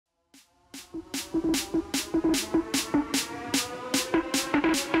Yes,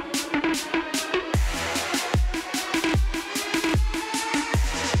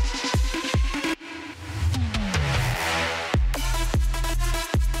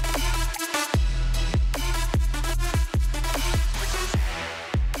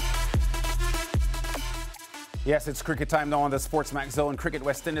 it's cricket time now on the SportsMax Zone. Cricket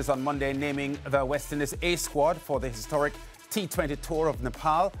West Indies on Monday naming the West Indies A squad for the historic T20 tour of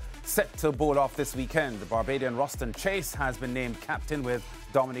Nepal, set to bowl off this weekend. The Barbadian Roston Chase has been named captain with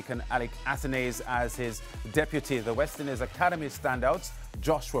Dominican Alec Athanaze as his deputy. The West Indies Academy standouts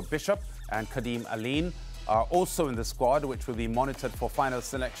Joshua Bishop and Kadeem Aline are also in the squad, which will be monitored for final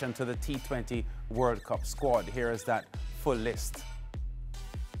selection to the T20 World Cup squad. Here is that full list.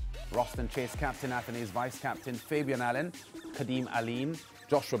 Roston Chase captain, Athanaze vice captain, Fabian Allen, Kadeem Aline,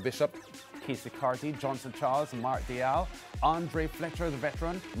 Joshua Bishop, Casey Carty, Johnson Charles, Mark Dial, Andre Fletcher, the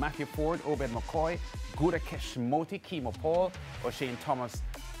veteran, Matthew Ford, Obed McCoy, Gudakesh Moti, Kimo Paul, O'Shane Thomas,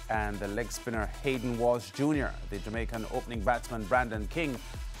 and the leg spinner Hayden Walsh Jr. The Jamaican opening batsman Brandon King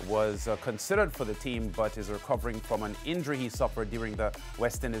was considered for the team, but is recovering from an injury he suffered during the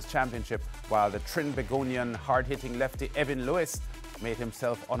West Indies Championship, while the Trinbagonian hard-hitting lefty Evan Lewis made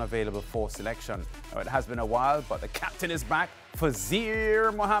himself unavailable for selection. Now, it has been a while, but the captain is back,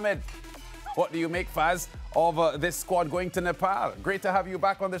 Fazir Mohammed. What do you make, Faz, of this squad going to Nepal? Great to have you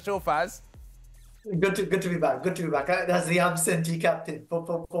back on the show, Faz. Good to be back. Good to be back. That's the absentee captain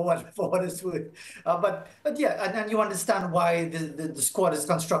for what it's worth. But yeah, and you understand why the squad is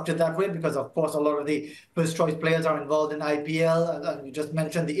constructed that way, because of course a lot of the first choice players are involved in IPL, and you just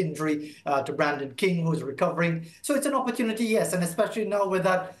mentioned the injury to Brandon King, who's recovering. So it's an opportunity, yes, and especially now with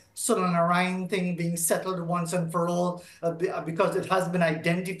that Sunil Narayan thing being settled once and for all, because it has been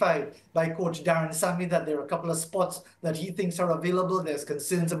identified by Coach Darren Sammy that there are a couple of spots that he thinks are available. There's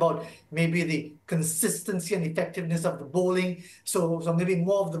concerns about maybe the consistency and effectiveness of the bowling. So maybe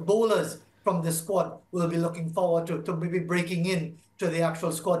more of the bowlers from the squad will be looking forward to maybe breaking in to the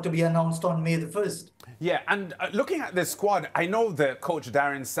actual squad to be announced on May the 1st. Yeah, and looking at this squad, I know that Coach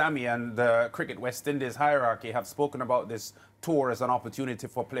Darren Sammy and the Cricket West Indies hierarchy have spoken about this tour as an opportunity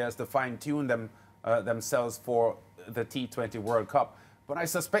for players to fine-tune themselves for the T20 World Cup. But I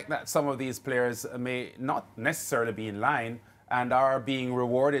suspect that some of these players may not necessarily be in line and are being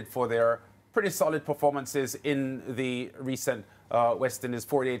rewarded for their pretty solid performances in the recent West Indies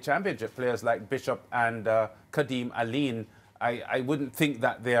 4-Day Championship. Players like Bishop and Kadeem Aline, I wouldn't think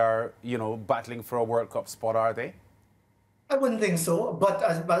that they are, battling for a World Cup spot, are they? I wouldn't think so. But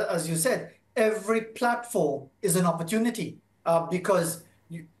as you said, every platform is an opportunity because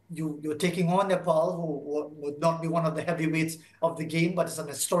you're taking on Nepal, who would not be one of the heavyweights of the game, but it's an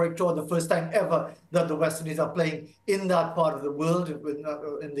historic tour, the first time ever that the West Indies are playing in that part of the world,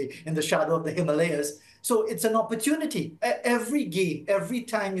 in the shadow of the Himalayas. So it's an opportunity. Every game, every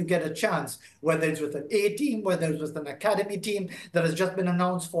time you get a chance, whether it's with an A team, whether it's with an academy team that has just been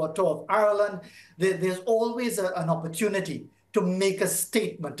announced for a tour of Ireland, there's always an opportunity to make a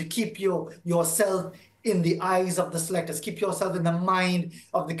statement, to keep yourself in the eyes of the selectors, keep yourself in the mind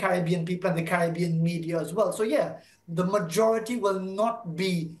of the Caribbean people and the Caribbean media as well. So yeah, the majority will not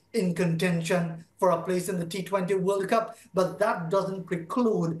be in contention for a place in the T20 World Cup, but that doesn't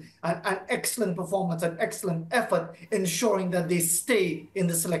preclude an excellent performance, an excellent effort, ensuring that they stay in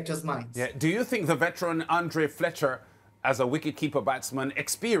the selectors' minds. Yeah. Do you think the veteran Andre Fletcher, as a wicketkeeper batsman,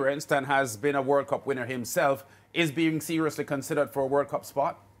 experienced and has been a World Cup winner himself, is being seriously considered for a World Cup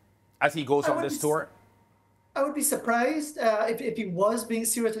spot as he goes on this tour? I would be surprised if he was being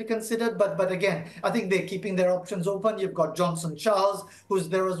seriously considered, but again, I think they're keeping their options open. You've got Johnson Charles, who's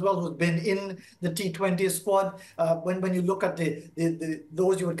there as well, who's been in the T20 squad. When you look at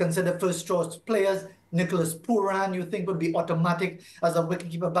those you would consider first choice players, Nicholas Pooran, you think would be automatic as a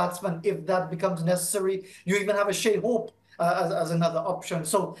wicketkeeper batsman if that becomes necessary. You even have a Shea Hope as another option.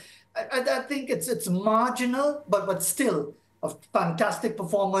 So I think it's marginal, but still a fantastic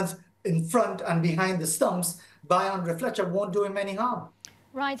performance in front and behind the stumps by Andre Fletcher won't do him any harm.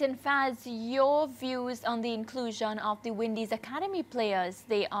 Right, and Faz, your views on the inclusion of the Windies Academy players,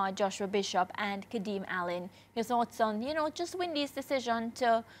 they are Joshua Bishop and Kadeem Aline. Your thoughts on, just Windies' decision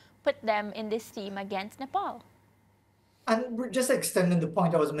to put them in this team against Nepal? And just extending the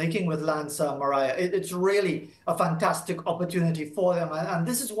point I was making with Lance Mariah, it's really a fantastic opportunity for them. And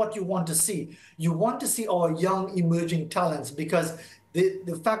this is what you want to see. You want to see our young emerging talents, because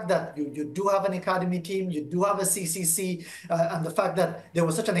the fact that you do have an academy team, you do have a CCC, and the fact that there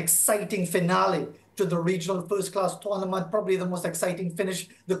was such an exciting finale to the regional first-class tournament, probably the most exciting finish,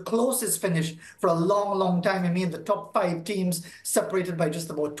 the closest finish for a long, long time. I mean, the top 5 teams separated by just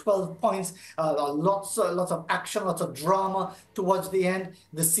about 12 points, lots of action, lots of drama towards the end.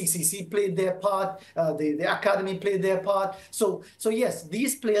 The CCC played their part, the academy played their part. So yes,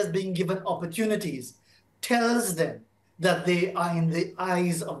 these players being given opportunities tells them that they are in the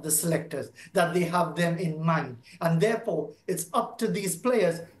eyes of the selectors, that they have them in mind. And therefore, it's up to these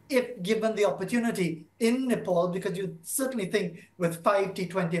players, if given the opportunity in Nepal, because you certainly think with 5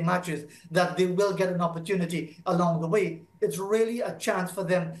 T20 matches that they will get an opportunity along the way. It's really a chance for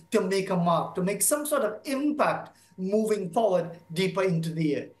them to make a mark, to make some sort of impact moving forward deeper into the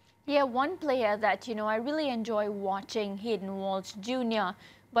year. Yeah, one player that, I really enjoy watching, Hayden Walsh Jr.,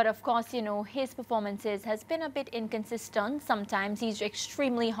 but of course, his performances has been a bit inconsistent. Sometimes he's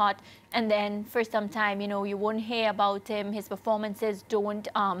extremely hot, and then for some time, you won't hear about him. His performances don't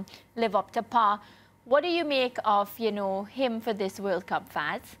live up to par. What do you make of, him for this World Cup,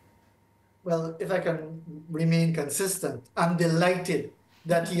 Faz? Well, if I can remain consistent, I'm delighted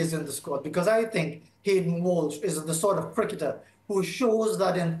that he is in the squad, because I think Hayden Walsh is the sort of cricketer who shows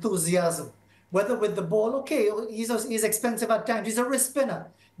that enthusiasm. Whether with the ball, okay, he's expensive at times. He's a wrist spinner.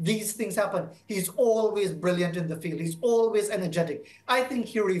 These things happen. He's always brilliant in the field. He's always energetic. I think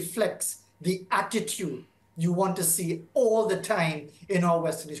he reflects the attitude you want to see all the time in our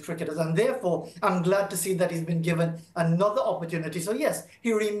West Indies cricketers. And therefore, I'm glad to see that he's been given another opportunity. So yes,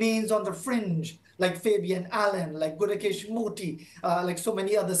 he remains on the fringe, like Fabian Allen, like Gudakesh Moti, like so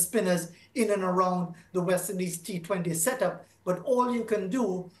many other spinners in and around the West Indies T20 setup. But all you can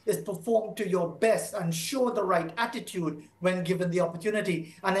do is perform to your best and show the right attitude when given the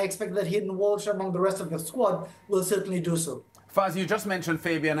opportunity. And I expect that Hayden Walsh, among the rest of the squad, will certainly do so. Faz, you just mentioned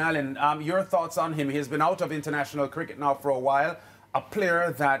Fabian Allen. Your thoughts on him? He has been out of international cricket now for a while. A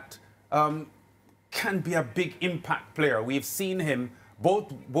player that can be a big impact player. We've seen him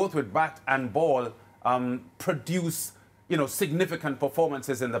both with bat and ball produce significant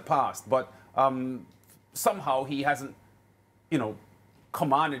performances in the past. But somehow he hasn't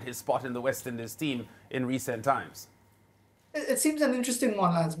commanded his spot in the West Indies team in recent times. It seems an interesting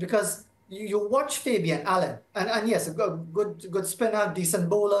one, Lance, because you watch Fabian Allen, and yes, a good spinner, decent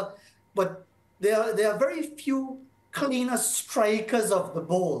bowler, but there are very few cleaner strikers of the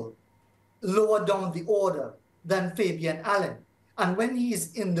ball lower down the order than Fabian Allen. And when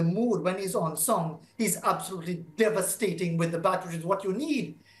he's in the mood, when he's on song, he's absolutely devastating with the bat, which is what you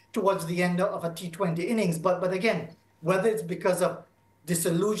need towards the end of a T20 innings. But again, whether it's because of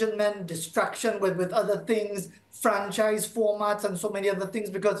disillusionment, distraction with other things, franchise formats, and so many other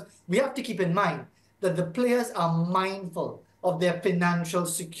things, because we have to keep in mind that the players are mindful of their financial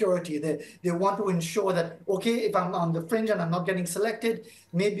security. They want to ensure that, okay, if I'm on the fringe and I'm not getting selected,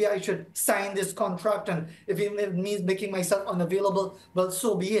 maybe I should sign this contract, and if it means making myself unavailable, well,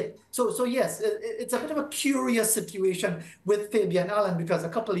 so be it. So yes, it's a bit of a curious situation with Fabian Allen, because a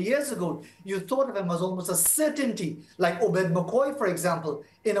couple of years ago, you thought of him as almost a certainty, like Obed McCoy, for example,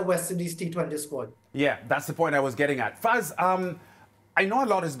 in a West Indies T20 squad. Yeah, that's the point I was getting at. Faz, I know a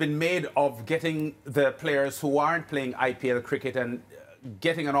lot has been made of getting the players who aren't playing IPL cricket and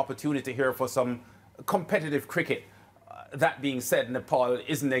getting an opportunity here for some competitive cricket. That being said, Nepal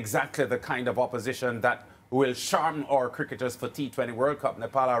isn't exactly the kind of opposition that will charm our cricketers for T20 World Cup.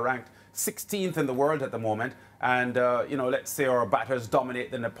 Nepal are ranked 16th in the world at the moment. And, let's say our batters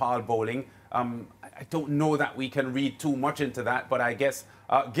dominate the Nepal bowling. I don't know that we can read too much into that, but I guess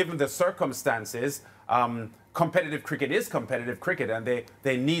given the circumstances, competitive cricket is competitive cricket, and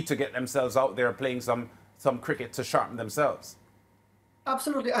they need to get themselves out there playing some cricket to sharpen themselves.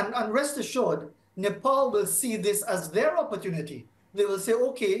 Absolutely, and rest assured, Nepal will see this as their opportunity. They will say,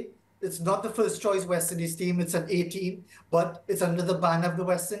 okay, it's not the first choice West Indies team, it's an A team, but it's under the banner of the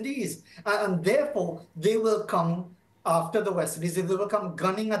West Indies. And therefore, they will come after the West Indies. They will come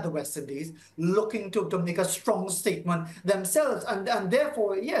gunning at the West Indies, looking to make a strong statement themselves. And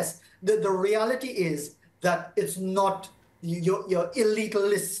therefore, yes, the reality is that it's not your elite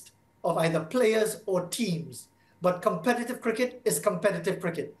list of either players or teams, but competitive cricket is competitive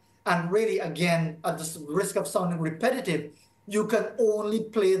cricket. And really, again, at the risk of sounding repetitive, you can only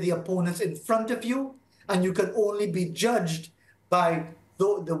play the opponents in front of you, and you can only be judged by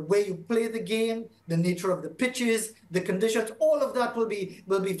the way you play the game, the nature of the pitches, the conditions. All of that will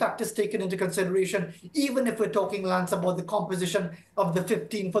be factors taken into consideration, even if we're talking, Lance, about the composition of the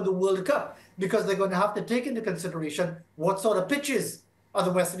 15 for the World Cup, because they're going to have to take into consideration what sort of pitches are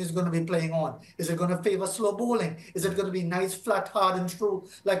the West Indies going to be playing on? Is it going to favor slow bowling? Is it going to be nice, flat, hard and true,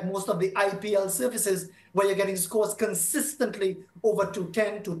 like most of the IPL surfaces, where you're getting scores consistently over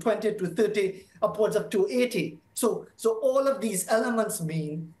 210, 220, 230, upwards of 280? So all of these elements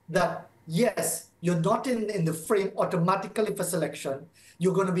mean that, yes, you're not in the frame automatically for selection.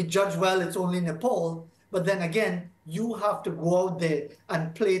 You're going to be judged well, it's only Nepal. But then again, you have to go out there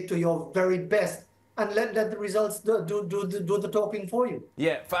and play to your very best and let the results do the talking for you.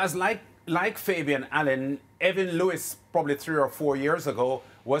 Yeah, as like Fabian Allen, Evan Lewis, probably 3 or 4 years ago,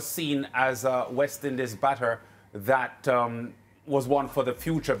 was seen as a West Indies batter that was one for the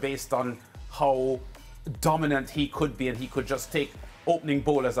future based on how dominant he could be, and he could just take opening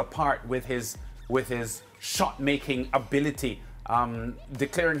bowlers apart with his shot-making ability,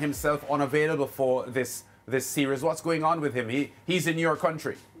 declaring himself unavailable for this series. What's going on with him? He's in your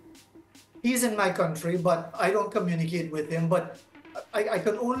country. He's in my country, but I don't communicate with him. But I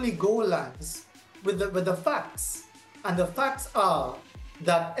can only go, Lance, with the facts. And the facts are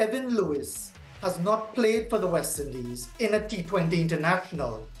that Evan Lewis has not played for the West Indies in a T20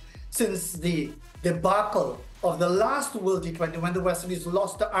 international since the debacle of the last World T20, when the West Indies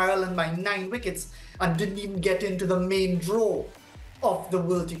lost to Ireland by 9 wickets and didn't even get into the main draw of the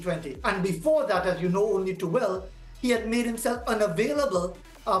World T20. And before that, as you know only too well, he had made himself unavailable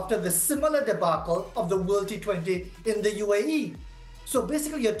after the similar debacle of the World T20 in the UAE. So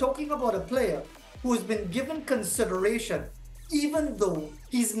basically, you're talking about a player who has been given consideration, even though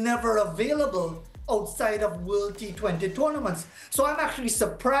he's never available outside of World T20 tournaments. So I'm actually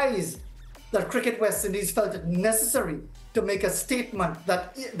surprised that Cricket West Indies felt it necessary to make a statement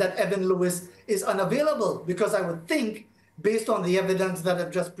that Evan Lewis is unavailable, because I would think, based on the evidence that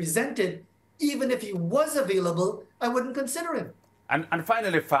I've just presented, even if he was available, I wouldn't consider him. And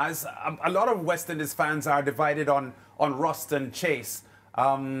finally, Faz, a lot of West Indies fans are divided on Ruston Chase.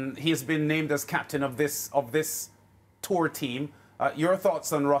 He has been named as captain of this tour team. Your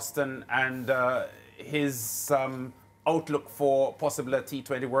thoughts on Ruston and his outlook for possible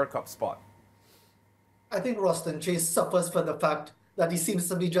T20 World Cup spot? I think Ruston Chase suffers for the fact that he seems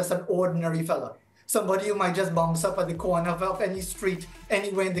to be just an ordinary fella. Somebody who might just bounce up at the corner of any street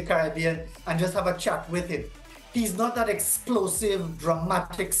anywhere in the Caribbean and just have a chat with him. He's not that explosive,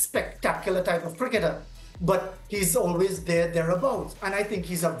 dramatic, spectacular type of cricketer, but he's always thereabouts. And I think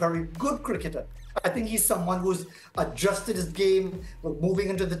he's a very good cricketer. I think he's someone who's adjusted his game, moving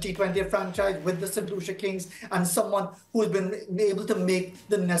into the T20 franchise with the St. Lucia Kings, and someone who's been able to make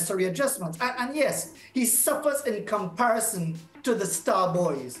the necessary adjustments. And yes, he suffers in comparison to the star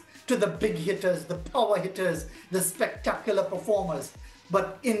boys, to the big hitters, the power hitters, the spectacular performers.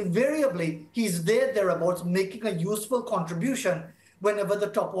 But invariably, he's thereabouts, making a useful contribution whenever the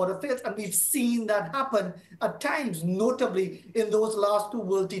top order fails. And we've seen that happen at times, notably in those last 2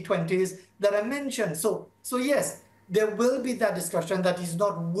 World T20s that I mentioned. So yes, there will be that discussion that he's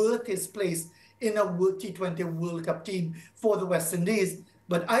not worth his place in a World T20 World Cup team for the West Indies.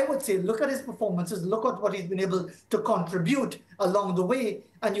 But I would say, look at his performances, look at what he's been able to contribute along the way,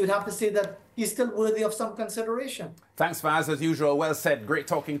 and you'd have to say that he's still worthy of some consideration. Thanks, Faz, as usual. Well said. Great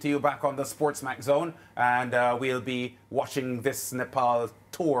talking to you back on the SportsMax Zone. And we'll be watching this Nepal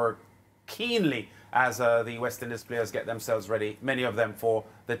tour keenly as the West Indies players get themselves ready, many of them for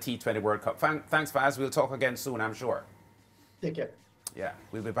the T20 World Cup. Thanks, Faz. We'll talk again soon, I'm sure. Take care. Yeah,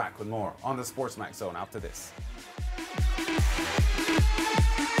 we'll be back with more on the SportsMax Zone after this.